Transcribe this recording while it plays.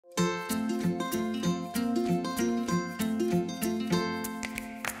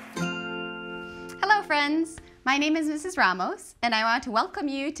friends. My name is Mrs. Ramos, and I want to welcome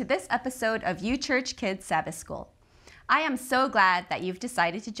you to this episode of U Church Kids Sabbath School. I am so glad that you've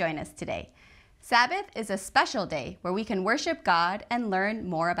decided to join us today. Sabbath is a special day where we can worship God and learn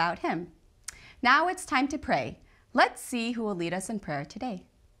more about Him. Now it's time to pray. Let's see who will lead us in prayer today.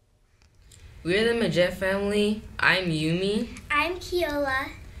 We're the Majee family. I'm Yumi. I'm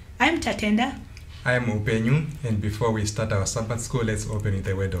Keola. I'm Tatenda. I am Upenyu, and before we start our Sabbath school, let's open with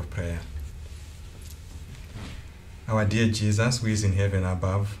a word of prayer. Our dear Jesus, who is in heaven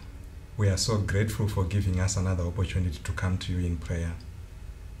above, we are so grateful for giving us another opportunity to come to you in prayer,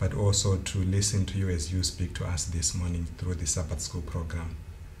 but also to listen to you as you speak to us this morning through the Sabbath school program.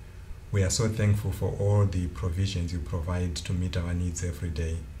 We are so thankful for all the provisions you provide to meet our needs every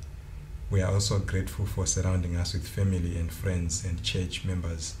day. We are also grateful for surrounding us with family and friends and church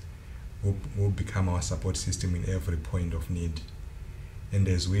members who become our support system in every point of need. And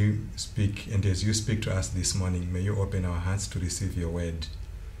as you speak to us this morning, may you open our hearts to receive your word.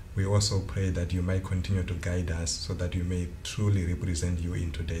 We also pray that you might continue to guide us so that you may truly represent you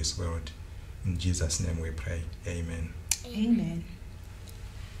in today's world. In Jesus' name we pray. Amen. Amen.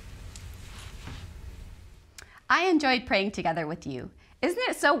 I enjoyed praying together with you. Isn't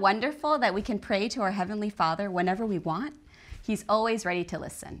it so wonderful that we can pray to our Heavenly Father whenever we want? He's always ready to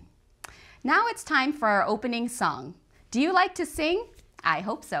listen. Now it's time for our opening song. Do you like to sing? I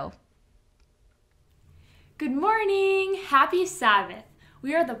hope so. Good morning! Happy Sabbath!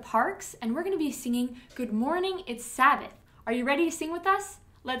 We are the Parks and we're going to be singing Good Morning, It's Sabbath. Are you ready to sing with us?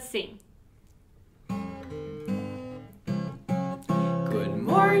 Let's sing. Good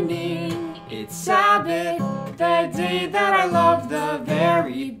morning, it's Sabbath, the day that I love the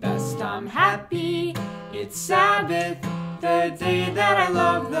very best. I'm happy, it's Sabbath, the day that I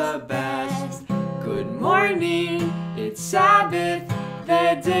love the best. Good morning, it's Sabbath,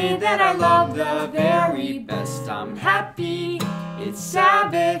 the day that I love the very best. I'm happy, it's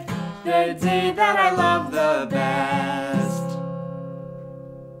Sabbath, the day that I love the best.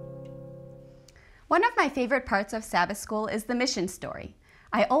 One of my favorite parts of Sabbath school is the mission story.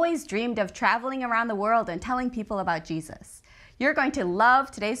 I always dreamed of traveling around the world and telling people about Jesus. You're going to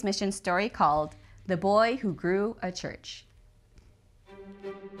love today's mission story called The Boy Who Grew a Church.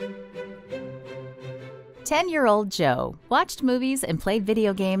 10-year-old Joe watched movies and played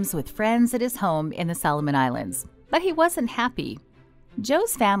video games with friends at his home in the Solomon Islands, but he wasn't happy.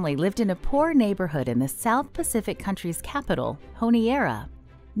 Joe's family lived in a poor neighborhood in the South Pacific country's capital, Honiara.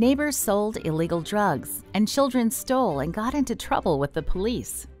 Neighbors sold illegal drugs, and children stole and got into trouble with the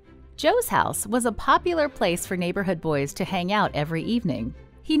police. Joe's house was a popular place for neighborhood boys to hang out every evening.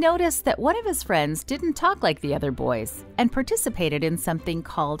 He noticed that one of his friends didn't talk like the other boys and participated in something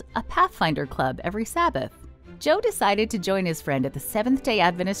called a Pathfinder Club every Sabbath. Joe decided to join his friend at the Seventh-day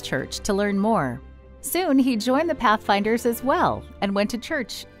Adventist Church to learn more. Soon, he joined the Pathfinders as well and went to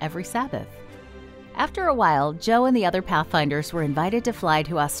church every Sabbath. After a while, Joe and the other Pathfinders were invited to fly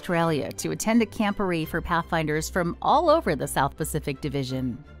to Australia to attend a camporee for Pathfinders from all over the South Pacific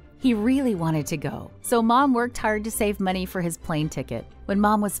Division. He really wanted to go, so Mom worked hard to save money for his plane ticket. When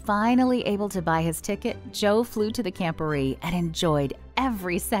Mom was finally able to buy his ticket, Joe flew to the camporee and enjoyed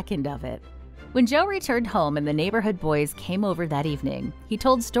every second of it. When Joe returned home and the neighborhood boys came over that evening, he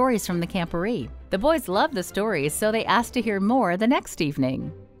told stories from the camporee. The boys loved the stories, so they asked to hear more the next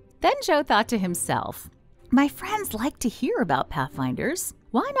evening. Then Joe thought to himself, "My friends like to hear about Pathfinders.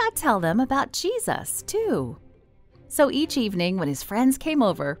 Why not tell them about Jesus, too?" So each evening when his friends came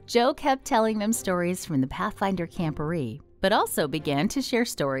over, Joe kept telling them stories from the Pathfinder camporee, but also began to share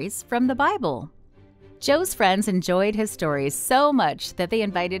stories from the Bible. Joe's friends enjoyed his stories so much that they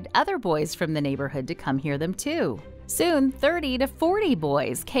invited other boys from the neighborhood to come hear them too. Soon, 30 to 40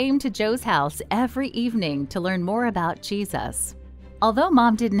 boys came to Joe's house every evening to learn more about Jesus. Although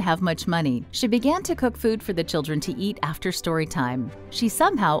Mom didn't have much money, she began to cook food for the children to eat after story time. She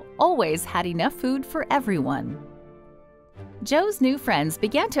somehow always had enough food for everyone. Joe's new friends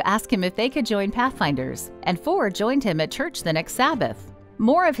began to ask him if they could join Pathfinders, and 4 joined him at church the next Sabbath.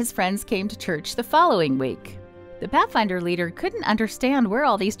 More of his friends came to church the following week. The Pathfinder leader couldn't understand where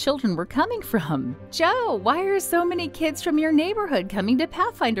all these children were coming from. "Joe, why are so many kids from your neighborhood coming to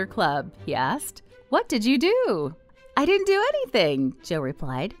Pathfinder Club?" he asked. "What did you do?" "I didn't do anything," Joe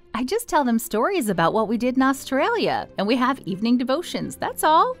replied. "I just tell them stories about what we did in Australia, and we have evening devotions, that's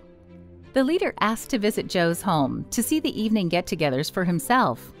all." The leader asked to visit Joe's home to see the evening get-togethers for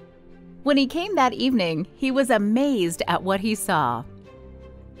himself. When he came that evening, he was amazed at what he saw.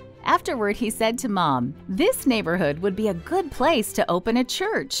 Afterward, he said to Mom, this neighborhood would be a good place to open a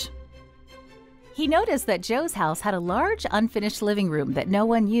church. He noticed that Joe's house had a large unfinished living room that no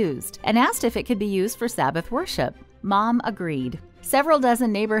one used and asked if it could be used for Sabbath worship. Mom agreed. Several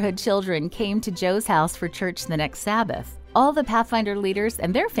dozen neighborhood children came to Joe's house for church the next Sabbath. All the Pathfinder leaders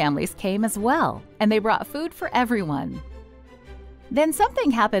and their families came as well, and they brought food for everyone. Then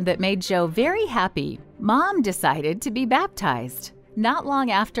something happened that made Joe very happy. Mom decided to be baptized. Not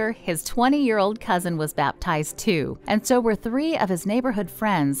long after, his 20-year-old cousin was baptized too, and so were 3 of his neighborhood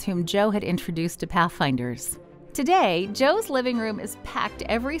friends whom Joe had introduced to Pathfinders. Today, Joe's living room is packed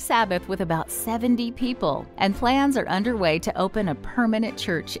every Sabbath with about 70 people, and plans are underway to open a permanent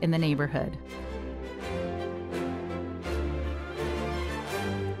church in the neighborhood.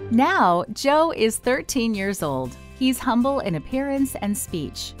 Now, Joe is 13 years old. He's humble in appearance and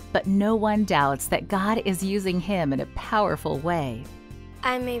speech, but no one doubts that God is using him in a powerful way.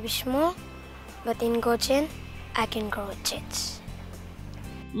 I may be small, but in Gojin, I can grow a church.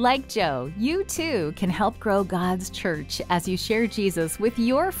 Like Joe, you too can help grow God's church as you share Jesus with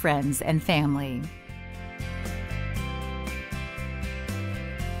your friends and family.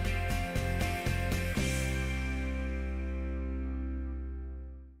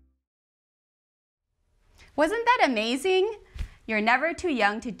 Wasn't that amazing? You're never too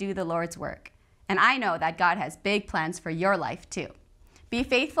young to do the Lord's work. And I know that God has big plans for your life too. Be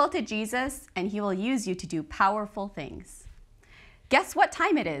faithful to Jesus, and He will use you to do powerful things. Guess what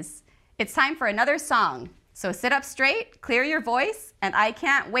time it is? It's time for another song. So sit up straight, clear your voice, and I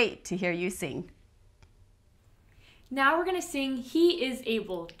can't wait to hear you sing. Now we're going to sing He is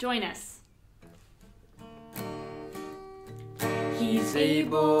Able. Join us. He's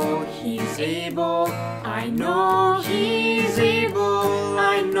able, I know He's able,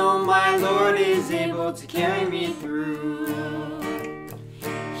 I know my Lord is able to carry me through.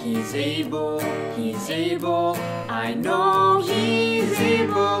 He's able, I know He's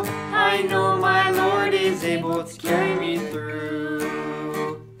able, I know my Lord is able to carry me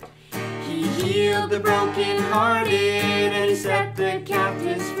through. He healed the brokenhearted and He set the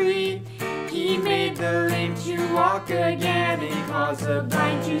captives free. He made the lame to walk again and caused the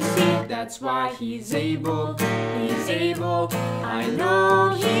blind to see. That's why He's able, I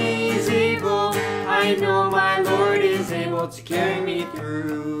know He's able, I know my Lord is able to carry me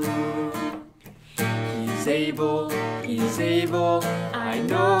through. He's able, I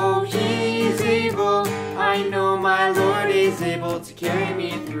know He's able, I know my Lord is able to carry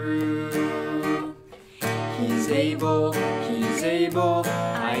me through. He's able,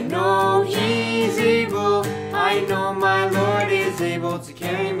 I know He's able, I know my Lord is able to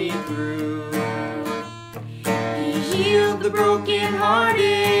carry me through. He healed the brokenhearted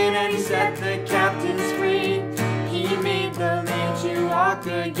and He set the captives free. He made the lame to walk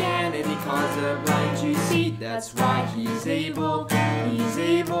again and He caused the blind to see. That's why He's able,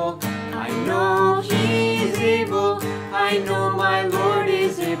 I know He's able, I know my Lord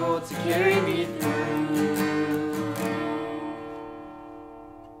is able to carry me through.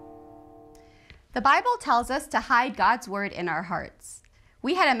 The Bible tells us to hide God's word in our hearts.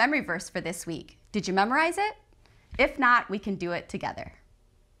 We had a memory verse for this week. Did you memorize it? If not, we can do it together.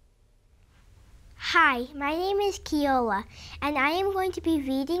 Hi, my name is Keola, and I am going to be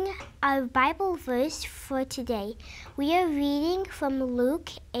reading our Bible verse for today. We are reading from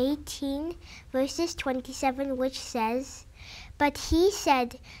Luke 18, verses 27, which says, "But He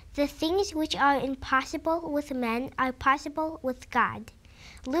said, the things which are impossible with men are possible with God."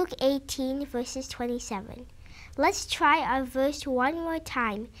 Luke 18, verses 27. Let's try our verse one more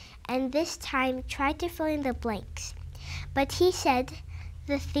time, and this time try to fill in the blanks. But He said,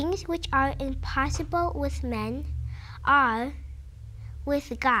 the things which are impossible with men are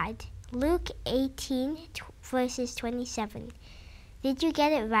with God. Luke 18, verses 27. Did you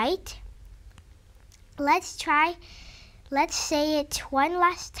get it right? Let's say it one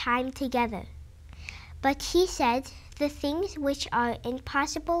last time together. But He said, the things which are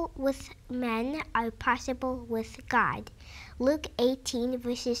impossible with men are possible with God. Luke 18,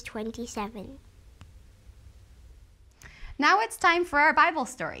 verses 27. Now it's time for our Bible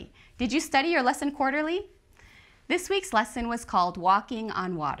story. Did you study your lesson quarterly? This week's lesson was called Walking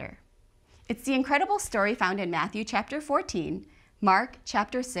on Water. It's the incredible story found in Matthew chapter 14, Mark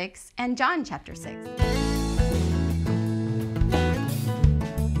chapter 6, and John chapter 6.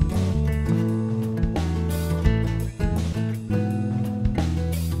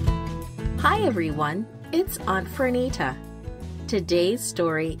 Hi everyone, it's Aunt Fernita. Today's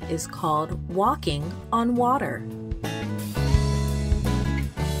story is called Walking on Water.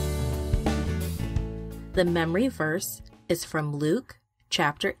 The memory verse is from Luke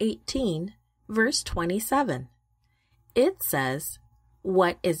chapter 18, verse 27. It says,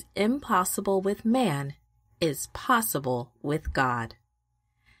 What is impossible with man is possible with God.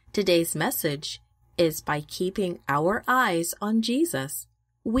 Today's message is by keeping our eyes on Jesus,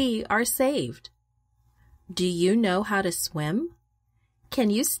 we are saved. Do you know how to swim? Can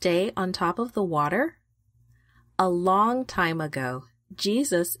you stay on top of the water? A long time ago,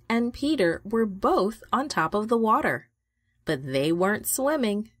 Jesus and Peter were both on top of the water, but they weren't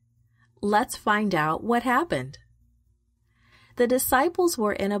swimming. Let's find out what happened. The disciples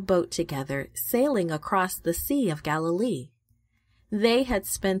were in a boat together, sailing across the Sea of Galilee. They had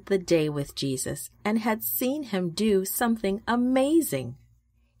spent the day with Jesus and had seen him do something amazing.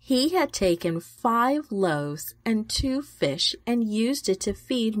 He had taken 5 loaves and 2 fish and used it to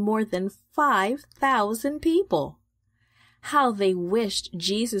feed more than 5,000 people. How they wished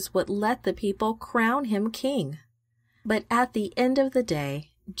Jesus would let the people crown him king. But at the end of the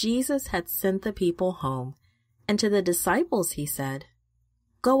day, Jesus had sent the people home, and to the disciples he said,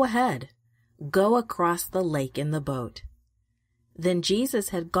 "Go ahead, go across the lake in the boat." Then Jesus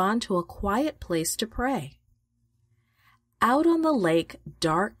had gone to a quiet place to pray. Out on the lake,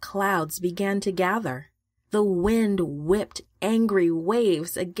 dark clouds began to gather. The wind whipped angry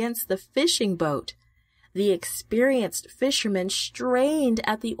waves against the fishing boat. The experienced fishermen strained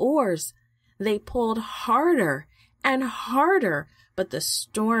at the oars. They pulled harder and harder, but the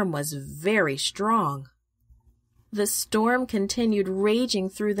storm was very strong. The storm continued raging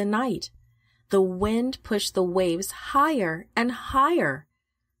through the night. The wind pushed the waves higher and higher.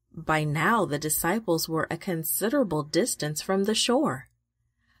 By now, the disciples were a considerable distance from the shore.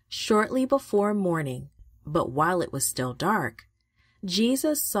 Shortly before morning, but while it was still dark,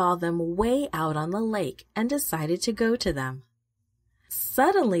 Jesus saw them way out on the lake and decided to go to them.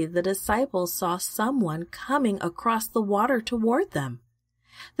 Suddenly, the disciples saw someone coming across the water toward them.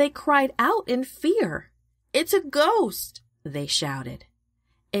 They cried out in fear. "It's a ghost!" they shouted.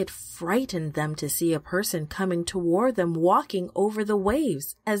 It frightened them to see a person coming toward them walking over the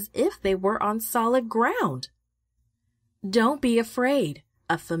waves as if they were on solid ground. "Don't be afraid,"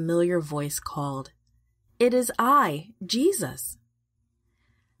 a familiar voice called. "It is I, Jesus."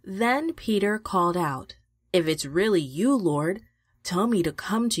 Then Peter called out, "If it's really you, Lord, tell me to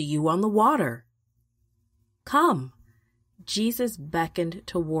come to you on the water." "Come." Jesus beckoned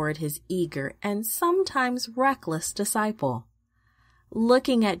toward his eager and sometimes reckless disciple.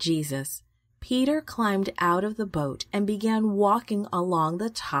 Looking at Jesus, Peter climbed out of the boat and began walking along the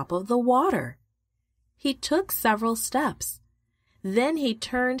top of the water. He took several steps. Then he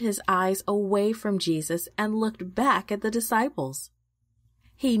turned his eyes away from Jesus and looked back at the disciples.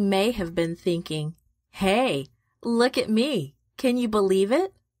 He may have been thinking, "Hey, look at me. Can you believe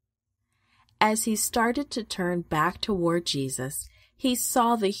it?" As he started to turn back toward Jesus, he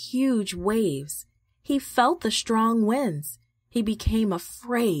saw the huge waves. He felt the strong winds. He became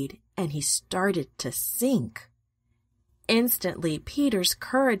afraid and he started to sink. Instantly, Peter's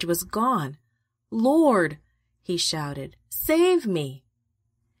courage was gone. "Lord," he shouted, "save me."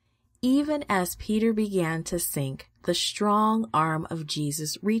 Even as Peter began to sink, the strong arm of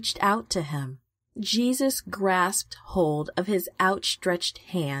Jesus reached out to him. Jesus grasped hold of his outstretched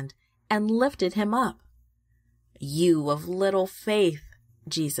hand and lifted him up. "You of little faith,"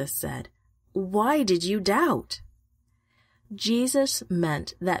 Jesus said, "why did you doubt?" Jesus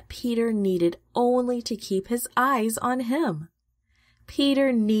meant that Peter needed only to keep his eyes on him.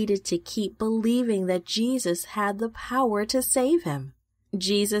 Peter needed to keep believing that Jesus had the power to save him.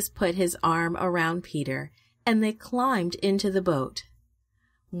 Jesus put his arm around Peter, and they climbed into the boat.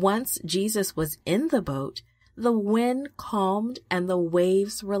 Once Jesus was in the boat, the wind calmed and the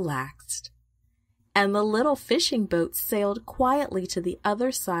waves relaxed. And the little fishing boat sailed quietly to the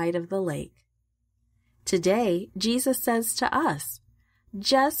other side of the lake. Today, Jesus says to us,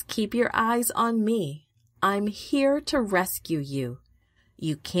 "Just keep your eyes on me. I'm here to rescue you.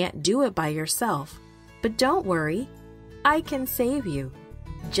 You can't do it by yourself, but don't worry. I can save you.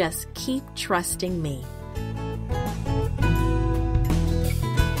 Just keep trusting me."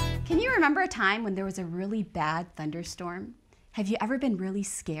 Can you remember a time when there was a really bad thunderstorm? Have you ever been really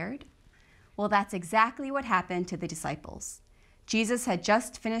scared? Well, that's exactly what happened to the disciples. Jesus had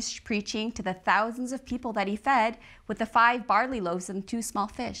just finished preaching to the thousands of people that he fed with the 5 barley loaves and 2 small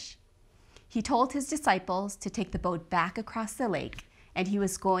fish. He told his disciples to take the boat back across the lake, and he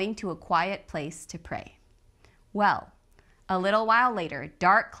was going to a quiet place to pray. Well, a little while later,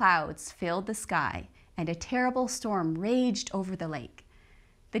 dark clouds filled the sky, and a terrible storm raged over the lake.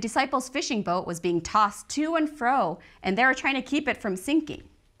 The disciples' fishing boat was being tossed to and fro, and they were trying to keep it from sinking.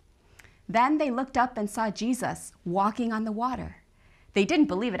 Then they looked up and saw Jesus walking on the water. They didn't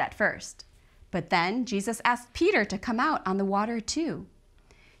believe it at first. But then Jesus asked Peter to come out on the water too.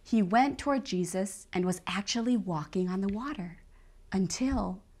 He went toward Jesus and was actually walking on the water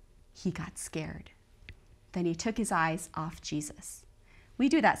until he got scared. Then he took his eyes off Jesus. We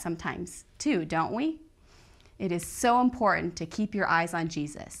do that sometimes too, don't we? It is so important to keep your eyes on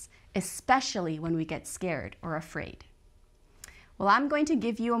Jesus, especially when we get scared or afraid. Well, I'm going to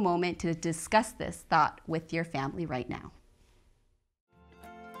give you a moment to discuss this thought with your family right now.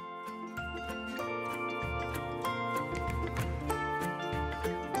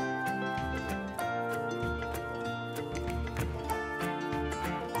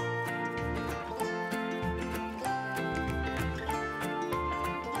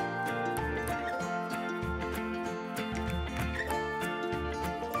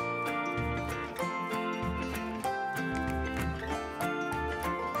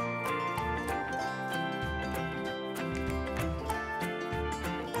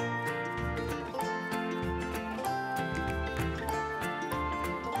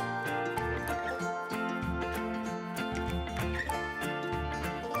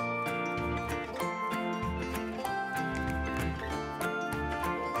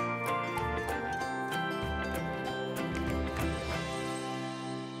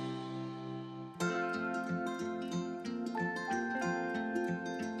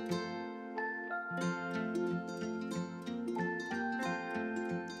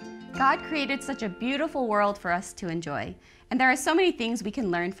 God created such a beautiful world for us to enjoy, and there are so many things we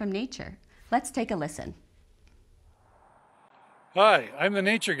can learn from nature. Let's take a listen. Hi, I'm the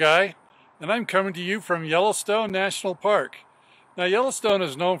Nature Guy, and I'm coming to you from Yellowstone National Park. Now, Yellowstone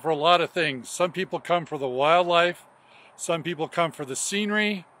is known for a lot of things. Some people come for the wildlife, some people come for the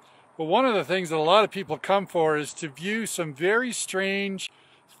scenery, but one of the things that a lot of people come for is to view some very strange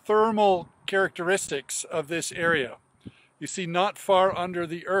thermal characteristics of this area. You see, not far under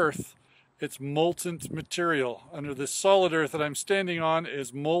the earth, it's molten material. Under this solid earth that I'm standing on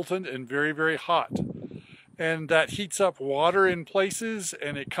is molten and very, very hot. And that heats up water in places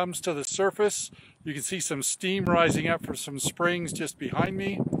and it comes to the surface. You can see some steam rising up from some springs just behind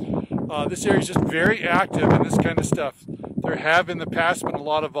me. This area is just very active in this kind of stuff. There have in the past been a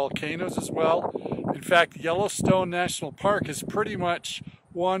lot of volcanoes as well. In fact, Yellowstone National Park is pretty much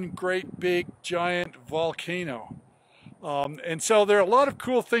one great big giant volcano. And so there are a lot of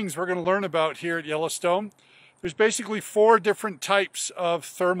cool things we're going to learn about here at Yellowstone. There's basically 4 different types of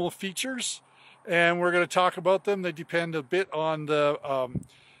thermal features, and we're going to talk about them. They depend a bit on the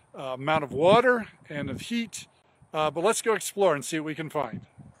amount of water and of heat, but let's go explore and see what we can find.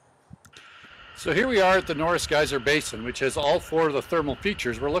 So here we are at the Norris Geyser Basin, which has all 4 of the thermal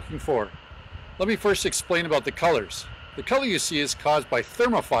features we're looking for. Let me first explain about the colors. The color you see is caused by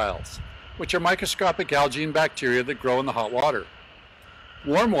thermophiles, which are microscopic algae and bacteria that grow in the hot water.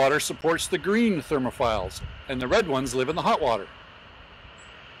 Warm water supports the green thermophiles, and the red ones live in the hot water.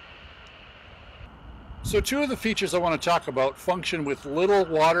 So 2 of the features I want to talk about function with little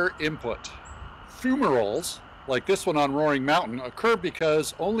water input. Fumaroles, like this one on Roaring Mountain, occur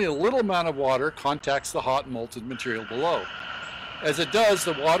because only a little amount of water contacts the hot molten material below. As it does,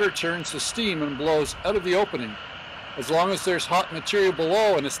 the water turns to steam and blows out of the opening. As long as there's hot material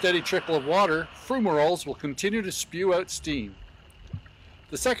below and a steady trickle of water, fumaroles will continue to spew out steam.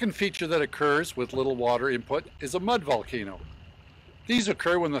 The second feature that occurs with little water input is a mud volcano. These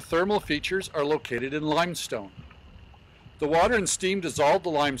occur when the thermal features are located in limestone. The water and steam dissolve the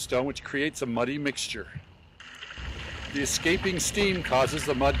limestone, which creates a muddy mixture. The escaping steam causes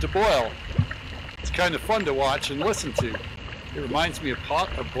the mud to boil. It's kind of fun to watch and listen to. It reminds me of pot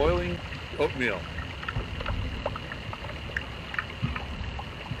of boiling oatmeal.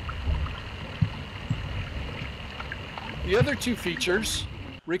 The other 2 features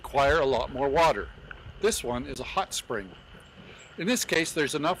require a lot more water. This one is a hot spring. In this case,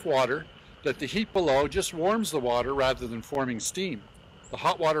 there's enough water that the heat below just warms the water rather than forming steam. The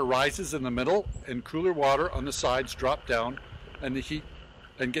hot water rises in the middle and cooler water on the sides drop down and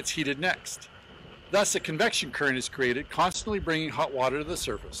gets heated next. Thus, a convection current is created, constantly bringing hot water to the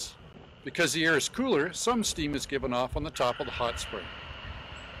surface. Because the air is cooler, some steam is given off on the top of the hot spring.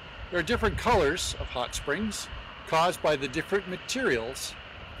 There are different colors of hot springs, caused by the different materials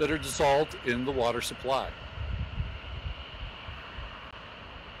that are dissolved in the water supply.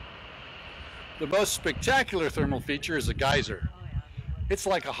 The most spectacular thermal feature is a geyser. It's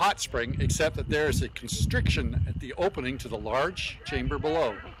like a hot spring, except that there is a constriction at the opening to the large chamber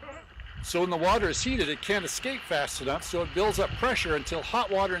below. So when the water is heated, it can't escape fast enough, so it builds up pressure until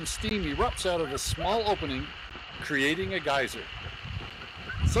hot water and steam erupts out of the small opening, creating a geyser.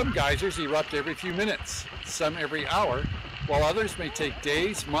 Some geysers erupt every few minutes, some every hour, while others may take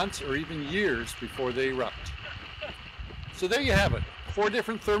days, months, or even years before they erupt. So there you have it, 4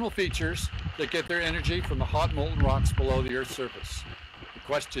 different thermal features that get their energy from the hot molten rocks below the Earth's surface. The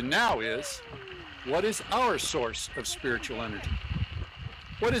question now is, what is our source of spiritual energy?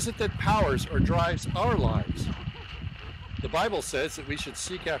 What is it that powers or drives our lives? The Bible says that we should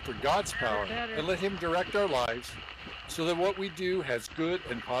seek after God's power and let Him direct our lives so that what we do has good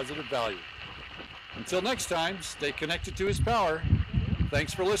and positive value. Until next time, stay connected to His power.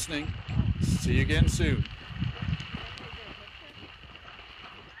 Thanks for listening. See you again soon.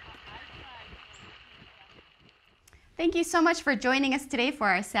 Thank you so much for joining us today for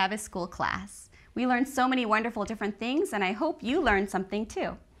our Sabbath School class. We learned so many wonderful different things, and I hope you learned something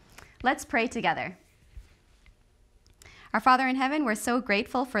too. Let's pray together. Our Father in heaven, we're so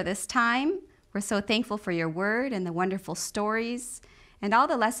grateful for this time. We're so thankful for your word and the wonderful stories and all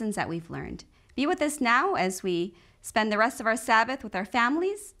the lessons that we've learned. Be with us now as we spend the rest of our Sabbath with our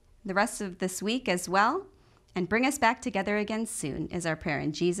families, the rest of this week as well, and bring us back together again soon is our prayer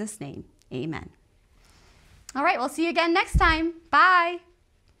in Jesus' name. Amen. All right, we'll see you again next time. Bye.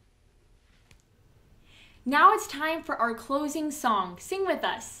 Now it's time for our closing song. Sing with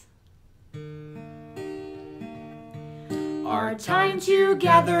us. Our time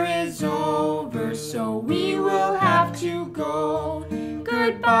together is over, so we will have to go.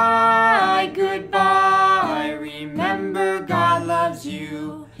 Goodbye, goodbye, remember God loves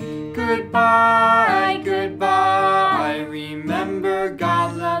you. Goodbye, goodbye, remember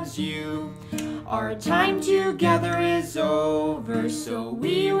God loves you. Our time together is over, so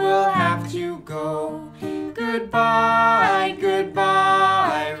we will have to go. Goodbye,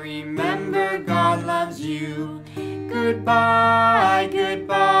 goodbye, remember God loves you. Goodbye,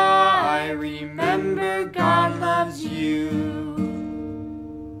 goodbye, remember God loves you.